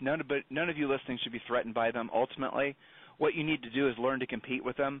iBuyers, none of you listening should be threatened by them ultimately. What you need to do is learn to compete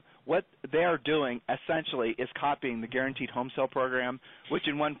with them. What they are doing essentially is copying the guaranteed home sale program, which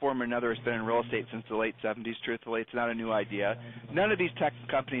in one form or another has been in real estate since the late 70s, truthfully. It's not a new idea. None of these tech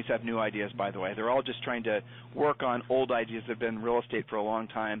companies have new ideas, by the way. They're all just trying to work on old ideas that have been in real estate for a long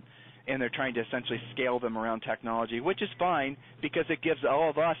time, and they're trying to essentially scale them around technology, which is fine because it gives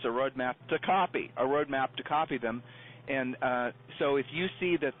all of us a roadmap to copy them. And so if you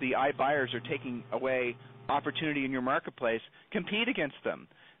see that the iBuyers are taking away opportunity in your marketplace, compete against them,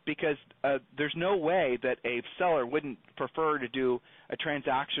 because there's no way that a seller wouldn't prefer to do a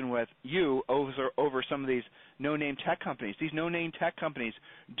transaction with you over some of these no-name tech companies. These no-name tech companies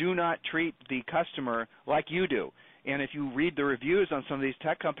do not treat the customer like you do. And if you read the reviews on some of these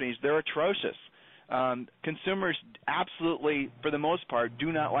tech companies, they're atrocious. Consumers absolutely, for the most part,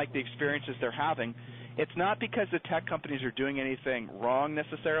 do not like the experiences they're having. It's not because the tech companies are doing anything wrong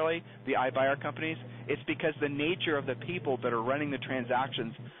necessarily, the iBuyer companies. It's because the nature of the people that are running the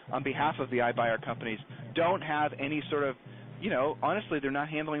transactions on behalf of the iBuyer companies don't have any sort of, honestly, they're not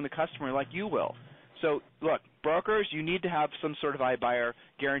handling the customer like you will. So, look, brokers, you need to have some sort of iBuyer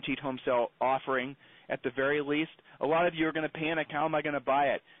guaranteed home sale offering at the very least. A lot of you are going to panic, how am I going to buy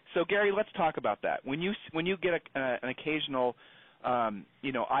it? So, Gary, let's talk about that. When you get an occasional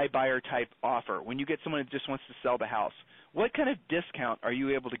iBuyer type offer, when you get someone who just wants to sell the house, what kind of discount are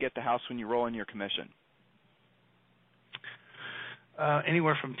you able to get the house when you roll in your commission?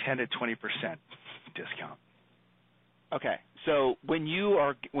 Anywhere from 10 to 20% discount. Okay, so when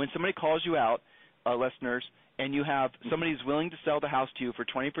somebody calls you out, listeners, and you have somebody who's willing to sell the house to you for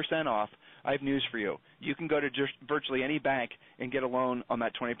 20% off, I have news for you. You can go to just virtually any bank and get a loan on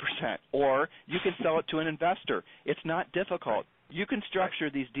that 20%, or you can sell it to an investor. It's not difficult. You can structure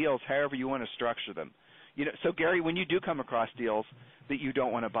these deals however you want to structure them. So Gary, when you do come across deals that you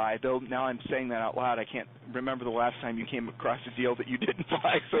don't want to buy, though now I'm saying that out loud, I can't remember the last time you came across a deal that you didn't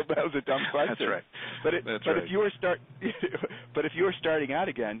buy, so that was a dumb question. That's right. But if you were starting out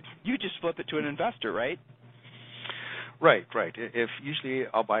again, you just flip it to an investor, right? Right. If usually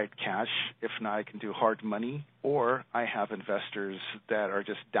I'll buy it cash. If not, I can do hard money, or I have investors that are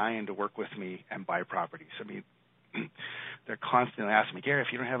just dying to work with me and buy properties. I mean, they're constantly asking me, Gary, if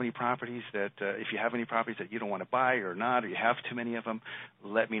you have any properties that you don't want to buy or not, or you have too many of them,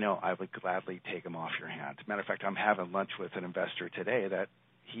 let me know. I would gladly take them off your hands. Matter of fact, I'm having lunch with an investor today that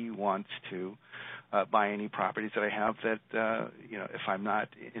he wants to buy any properties that I have that, if I'm not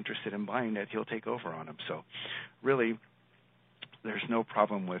interested in buying that, he'll take over on them. So really, there's no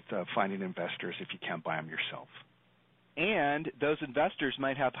problem with finding investors if you can't buy them yourself. And those investors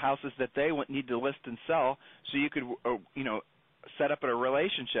might have houses that they need to list and sell, so you could, set up a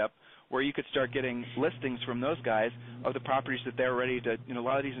relationship where you could start getting listings from those guys of the properties that they're ready to. A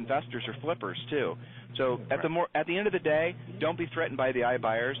lot of these investors are flippers too. So at the end of the day, don't be threatened by the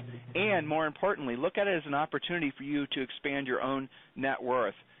iBuyers, and more importantly, look at it as an opportunity for you to expand your own net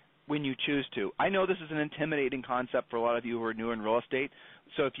worth when you choose to. I know this is an intimidating concept for a lot of you who are new in real estate,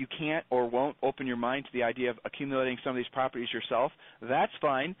 so if you can't or won't open your mind to the idea of accumulating some of these properties yourself, that's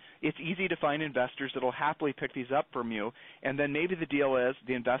fine. It's easy to find investors that will happily pick these up from you, and then maybe the deal is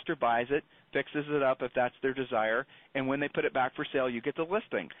the investor buys it, fixes it up if that's their desire, and when they put it back for sale, you get the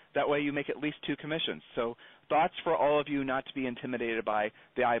listing. That way you make at least 2 commissions. So thoughts for all of you not to be intimidated by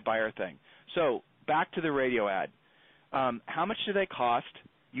the iBuyer thing. So back to the radio ad. How much do they cost?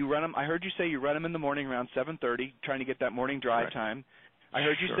 You run them. I heard you say you run them in the morning around 7:30, trying to get that morning drive time. I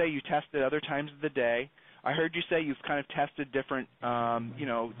heard you say you tested other times of the day. I heard you say you've kind of tested different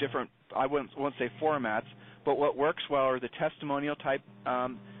I won't say formats, but what works well are the testimonial type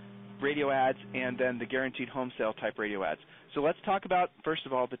radio ads and then the guaranteed home sale type radio ads. So let's talk about, first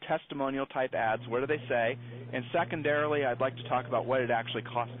of all, the testimonial type ads. What do they say? And secondarily, I'd like to talk about what it actually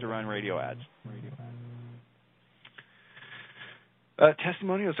costs to run radio ads.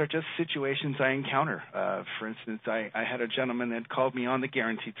 Testimonials are just situations I encounter. For instance, I had a gentleman that called me on the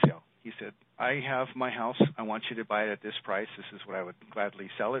guaranteed sale. He said, I have my house. I want you to buy it at this price. This is what I would gladly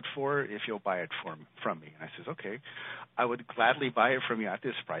sell it for if you'll buy it from me. And I says, okay, I would gladly buy it from you at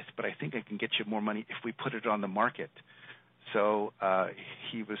this price, but I think I can get you more money if we put it on the market. So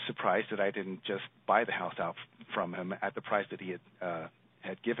he was surprised that I didn't just buy the house out from him at the price that he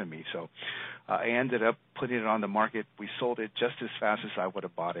had given me. So I ended up putting it on the market. We sold it just as fast as I would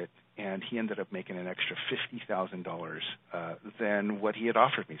have bought it, and he ended up making an extra $50,000 than what he had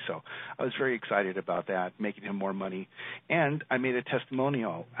offered me. So I was very excited about that, making him more money. And I made a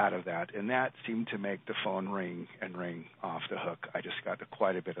testimonial out of that, and that seemed to make the phone ring and ring off the hook. I just got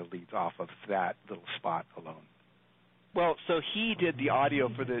quite a bit of leads off of that little spot alone. Well, so he did the audio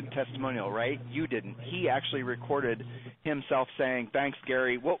for the testimonial, right? You didn't. He actually recorded himself saying, "Thanks,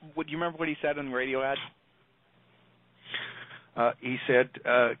 Gary." What do you remember what he said on the radio ad? He said,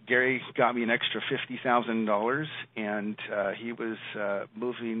 Gary got me an extra $50,000, and he was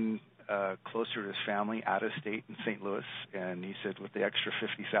moving closer to his family out of state in St. Louis, and he said with the extra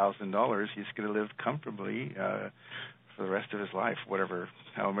 $50,000, he's going to live comfortably for the rest of his life,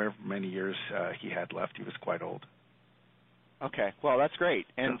 however many years he had left. He was quite old. Okay, well, that's great.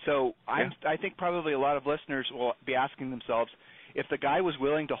 And so I think probably a lot of listeners will be asking themselves, if the guy was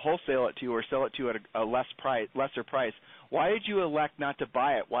willing to wholesale it to you or sell it to you at a lesser price, why did you elect not to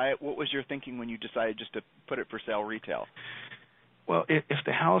buy it? What was your thinking when you decided just to put it for sale retail? Well, if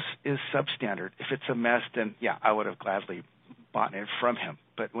the house is substandard, if it's a mess, then, I would have gladly bought it from him.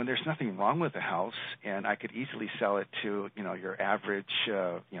 But when there's nothing wrong with the house, and I could easily sell it to, your average,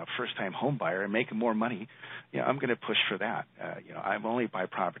 first-time home buyer and make more money, I'm going to push for that. I only buy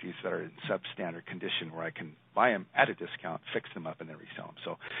properties that are in substandard condition where I can buy them at a discount, fix them up, and then resell them.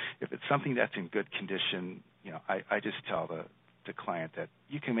 So if it's something that's in good condition, I just tell the client that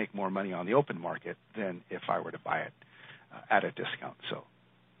you can make more money on the open market than if I were to buy it at a discount. So.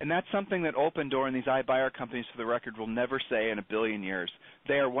 And that's something that Opendoor and these iBuyer companies, for the record, will never say in a billion years.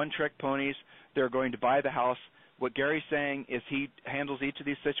 They are one-trick ponies. They're going to buy the house. What Gary's saying is he handles each of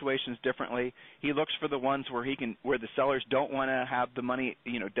these situations differently. He looks for the ones where the sellers don't want to have the money,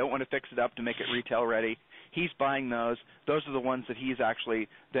 don't want to fix it up to make it retail ready. He's buying those. Those are the ones that he's actually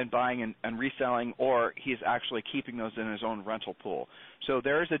then buying and reselling, or he's actually keeping those in his own rental pool. So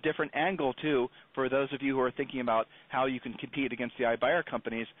there is a different angle, too, for those of you who are thinking about how you can compete against the iBuyer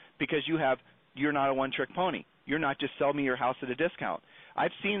companies, because you're not a one-trick pony. You're not just sell me your house at a discount.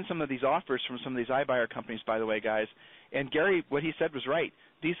 I've seen some of these offers from some of these iBuyer companies, by the way, guys, and Gary, what he said was right.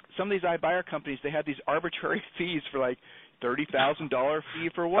 Some of these iBuyer companies, they have these arbitrary fees for like $30,000 fee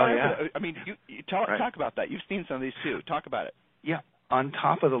for what? Oh, yeah. I mean, talk about that. You've seen some of these too. Talk about it. Yeah. On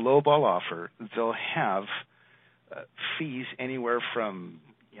top of the lowball offer, they'll have fees anywhere from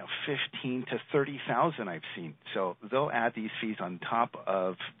 $15,000 to $30,000 I've seen. So they'll add these fees on top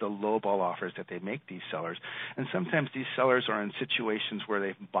of the lowball offers that they make these sellers. And sometimes these sellers are in situations where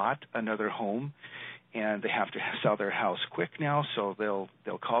they've bought another home and they have to sell their house quick now, so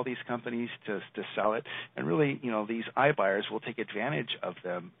they'll call these companies to sell it. And really, these iBuyers will take advantage of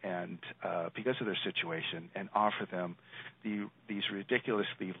them and because of their situation and offer them these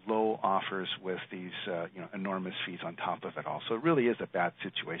ridiculously low offers with these enormous fees on top of it all. So it really is a bad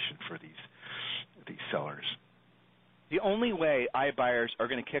situation for these sellers. The only way iBuyers are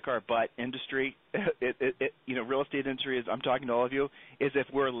going to kick our butt industry, real estate industry, is I'm talking to all of you, is if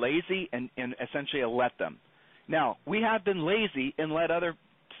we're lazy and essentially let them. Now, we have been lazy and let other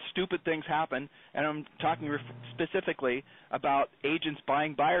stupid things happen, and I'm talking specifically about agents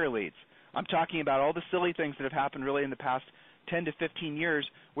buying buyer leads. I'm talking about all the silly things that have happened really in the past 10 to 15 years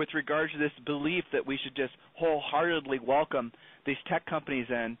with regards to this belief that we should just wholeheartedly welcome these tech companies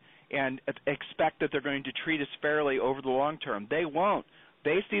in and expect that they're going to treat us fairly over the long term. They won't.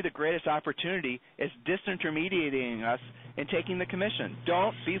 They see the greatest opportunity as disintermediating us and taking the commission.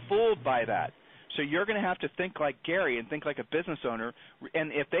 Don't be fooled by that. So you're going to have to think like Gary and think like a business owner.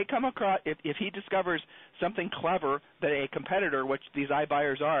 And if they come across, if he discovers something clever that a competitor, which these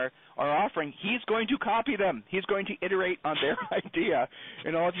iBuyers are offering, he's going to copy them. He's going to iterate on their idea.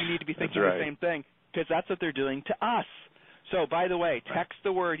 And all of you need to be thinking the same thing, because that's what they're doing to us. So, by the way, text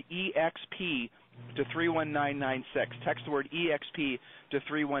the word EXP to 31996. Text the word EXP to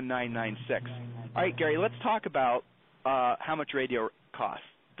 31996. All right, Gary, let's talk about how much radio costs.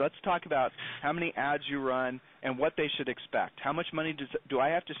 Let's talk about how many ads you run and what they should expect. How much money do I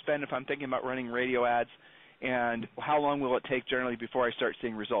have to spend if I'm thinking about running radio ads, and how long will it take generally before I start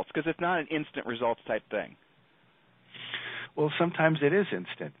seeing results? Because it's not an instant results type thing. Well, sometimes it is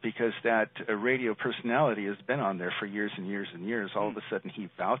instant because that radio personality has been on there for years and years and years. All of a sudden he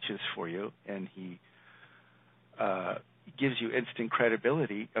vouches for you and he gives you instant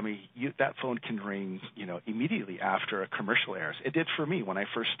credibility. I mean, that phone can ring, immediately after a commercial airs. It did for me when I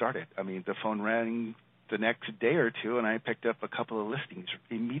first started. I mean, the phone rang the next day or two, and I picked up a couple of listings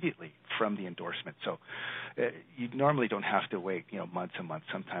immediately from the endorsement. So you normally don't have to wait, months and months.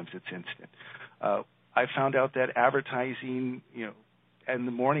 Sometimes it's instant. I found out that advertising, in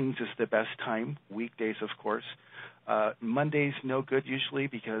the mornings is the best time. Weekdays, of course. Mondays no good usually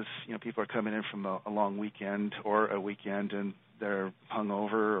because people are coming in from a long weekend or a weekend and they're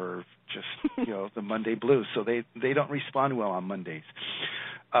hungover or just the Monday blues, so they don't respond well on Mondays.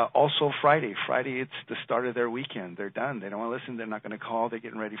 Also Friday, it's the start of their weekend. They're done. They don't want to listen. They're not going to call. They're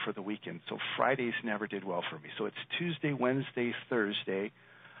getting ready for the weekend. So Fridays never did well for me. So it's Tuesday, Wednesday, Thursday.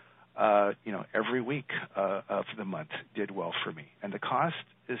 Every week of the month did well for me. And the cost,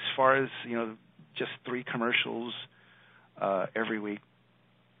 as far as just 3 commercials every week,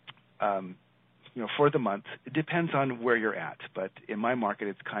 for the month, it depends on where you're at. But in my market,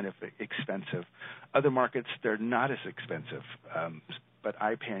 it's kind of expensive. Other markets, they're not as expensive. But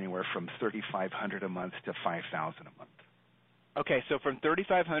I pay anywhere from $3,500 a month to $5,000 a month. Okay, so from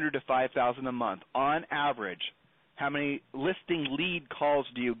 $3,500 to $5,000 a month, on average, how many listing lead calls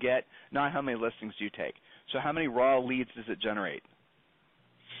do you get? Not how many listings do you take. So how many raw leads does it generate?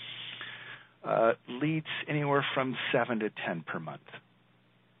 Leads anywhere from 7 to 10 per month.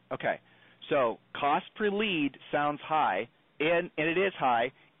 Okay, so cost per lead sounds high, and it is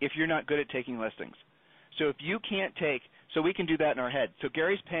high if you're not good at taking listings. So if you can't take, so we can do that in our head. So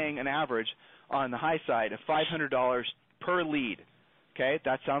Gary's paying an average on the high side of $500 per lead. Okay,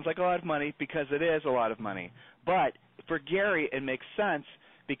 that sounds like a lot of money because it is a lot of money. But for Gary, it makes sense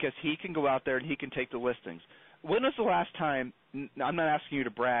because he can go out there and he can take the listings. When was the last time, I'm not asking you to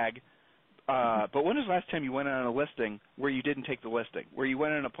brag, but when was the last time you went on a listing where you didn't take the listing, where you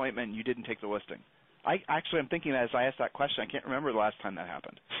went on an appointment and you didn't take the listing? I'm thinking as I asked that question, I can't remember the last time that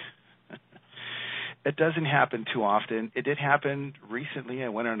happened. It doesn't happen too often. It did happen recently. I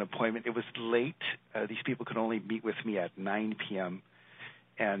went on an appointment. It was late. These people could only meet with me at 9 p.m.,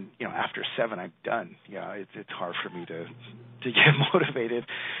 and after 7, I'm done. It's hard for me to get motivated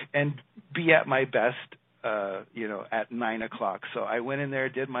and be at my best. At 9 o'clock. So I went in there,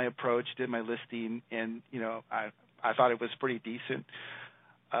 did my approach, did my listing, and I thought it was pretty decent.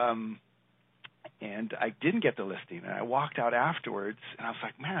 And I didn't get the listing. And I walked out afterwards, and I was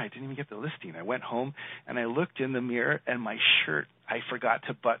like, man, I didn't even get the listing. I went home, and I looked in the mirror, and my shirt, I forgot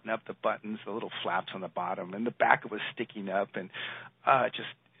to button up the buttons, the little flaps on the bottom, and the back was sticking up, and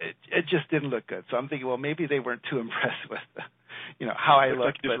it just didn't look good. So I'm thinking, well, maybe they weren't too impressed with how I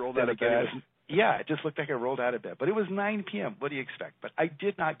looked. Like you rolled out of bed. Yeah, it just looked like I rolled out of bed. But it was 9 p.m. What do you expect? But I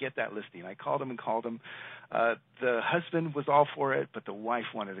did not get that listing. I called him. The husband was all for it, but the wife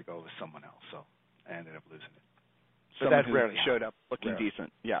wanted to go with someone else, so I ended up losing it. So someone that rarely showed up looking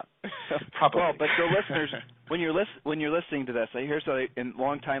decent. Yeah. Probably. Well, but the listeners, when you're listening to this, here's and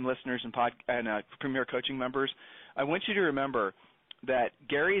longtime listeners and Premier Coaching members, I want you to remember that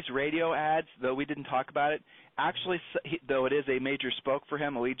Gary's radio ads, though we didn't talk about it, actually, though it is a major spoke for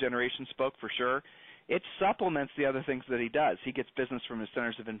him, a lead generation spoke for sure, it supplements the other things that he does. He gets business from his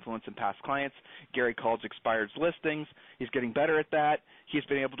centers of influence and past clients. Gary calls expired listings. He's getting better at that. He's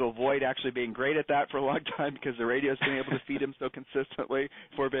been able to avoid actually being great at that for a long time because the radio's been able to feed him so consistently,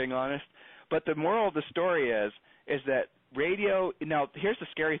 if we're being honest. But the moral of the story is that radio, now here's the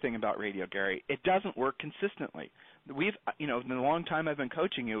scary thing about radio, Gary. It doesn't work consistently. We've, in the long time I've been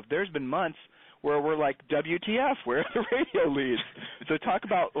coaching you, there's been months where we're like, WTF, where are the radio leads? So talk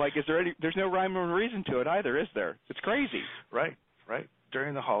about, there's no rhyme or reason to it either, is there? It's crazy. Right.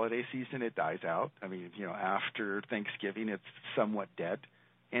 During the holiday season, it dies out. I mean, after Thanksgiving, it's somewhat dead.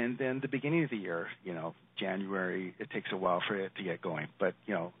 And then the beginning of the year, January, it takes a while for it to get going. But,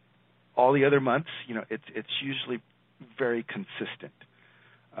 all the other months, it's usually very consistent.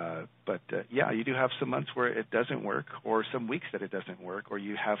 But you do have some months where it doesn't work, or some weeks that it doesn't work, or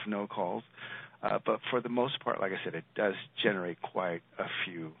you have no calls. But for the most part, like I said, it does generate quite a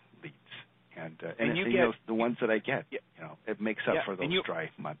few leads. And you get the ones that I get, it makes up for those dry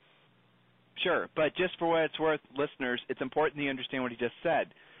months. Sure, but just for what it's worth, listeners, it's important that you understand what he just said.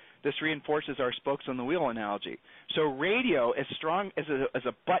 This reinforces our spokes on the wheel analogy. So radio, as strong as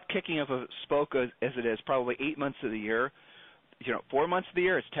a butt kicking of a spoke as it is, probably 8 months of the year, 4 months of the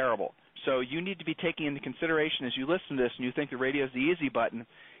year is terrible. So you need to be taking into consideration as you listen to this and you think the radio is the easy button.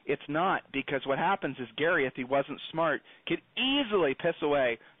 It's not, because what happens is Gary, if he wasn't smart, could easily piss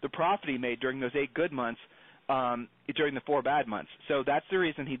away the profit he made during those 8 good months during the 4 bad months. So that's the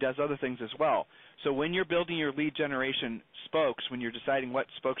reason he does other things as well. So when you're building your lead generation spokes, when you're deciding what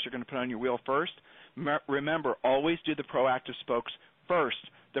spokes you're going to put on your wheel first, remember, always do the proactive spokes first.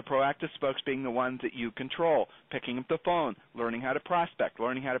 The proactive spokes being the ones that you control, picking up the phone, learning how to prospect,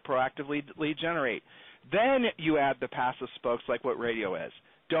 learning how to proactively lead generate. Then you add the passive spokes like what radio is.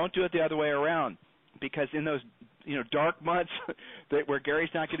 Don't do it the other way around, because in those dark months where Gary's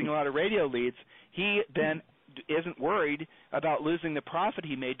not getting a lot of radio leads, he then isn't worried about losing the profit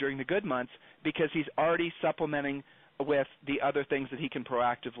he made during the good months, because he's already supplementing with the other things that he can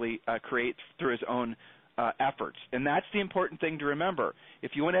proactively create through his own efforts. And that's the important thing to remember.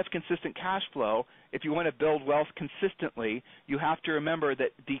 If you want to have consistent cash flow, if you want to build wealth consistently, you have to remember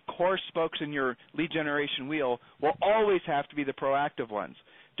that the core spokes in your lead generation wheel will always have to be the proactive ones.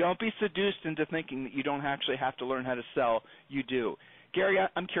 Don't be seduced into thinking that you don't actually have to learn how to sell. You do. Gary,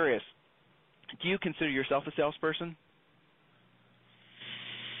 I'm curious. Do you consider yourself a salesperson?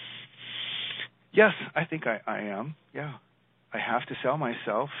 Yes, I think I am. Yeah. I have to sell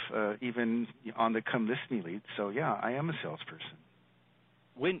myself, even on the come list me leads. So, yeah, I am a salesperson.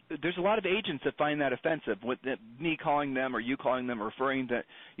 There's a lot of agents that find that offensive, with me calling them or you calling them, referring that,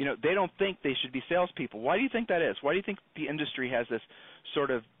 they don't think they should be salespeople. Why do you think that is? Why do you think the industry has this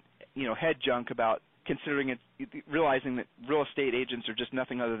sort of, head junk about realizing that real estate agents are just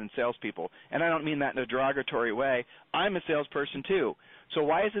nothing other than salespeople? And I don't mean that in a derogatory way. I'm a salesperson too. So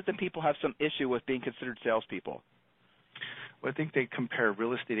why is it that people have some issue with being considered salespeople? Well, I think they compare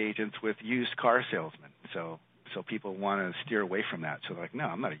real estate agents with used car salesmen. So people want to steer away from that. So they're like, no,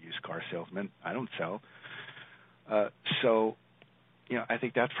 I'm not a used car salesman. I don't sell. I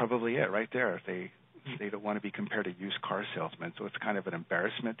think that's probably it right there. They don't want to be compared to used car salesmen. So it's kind of an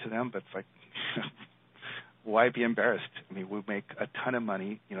embarrassment to them. But it's like, why be embarrassed? I mean, we make a ton of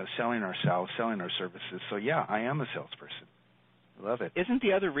money, selling ourselves, selling our services. So, yeah, I am a salesperson. I love it. Isn't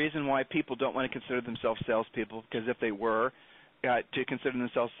the other reason why people don't want to consider themselves salespeople because if they were to consider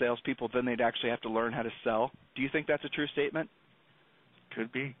themselves salespeople, then they'd actually have to learn how to sell? Do you think that's a true statement?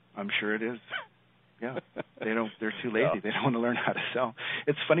 Could be. I'm sure it is. Yeah. They're too lazy. They don't want to learn how to sell.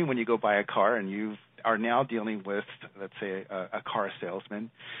 It's funny when you go buy a car and you are now dealing with, let's say, a car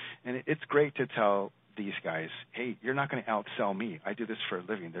salesman, and it's great to tell these guys, hey, you're not going to outsell me. I do this for a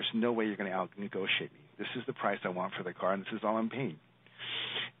living. There's no way you're going to out-negotiate me. This is the price I want for the car, and this is all I'm paying.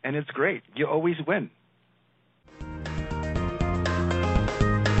 And it's great. You always win.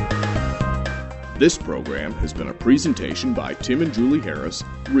 This program has been a presentation by Tim and Julie Harris,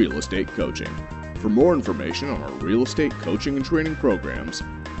 Real Estate Coaching. For more information on our real estate coaching and training programs,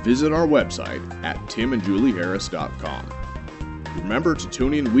 visit our website at timandjulieharris.com. Remember to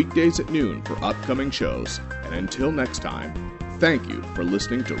tune in weekdays at noon for upcoming shows, and until next time, thank you for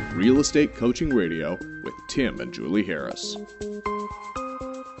listening to Real Estate Coaching Radio with Tim and Julie Harris.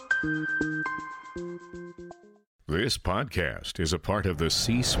 This podcast is a part of the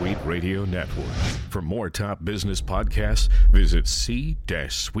C-Suite Radio Network. For more top business podcasts, visit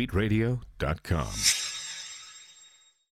c-suiteradio.com.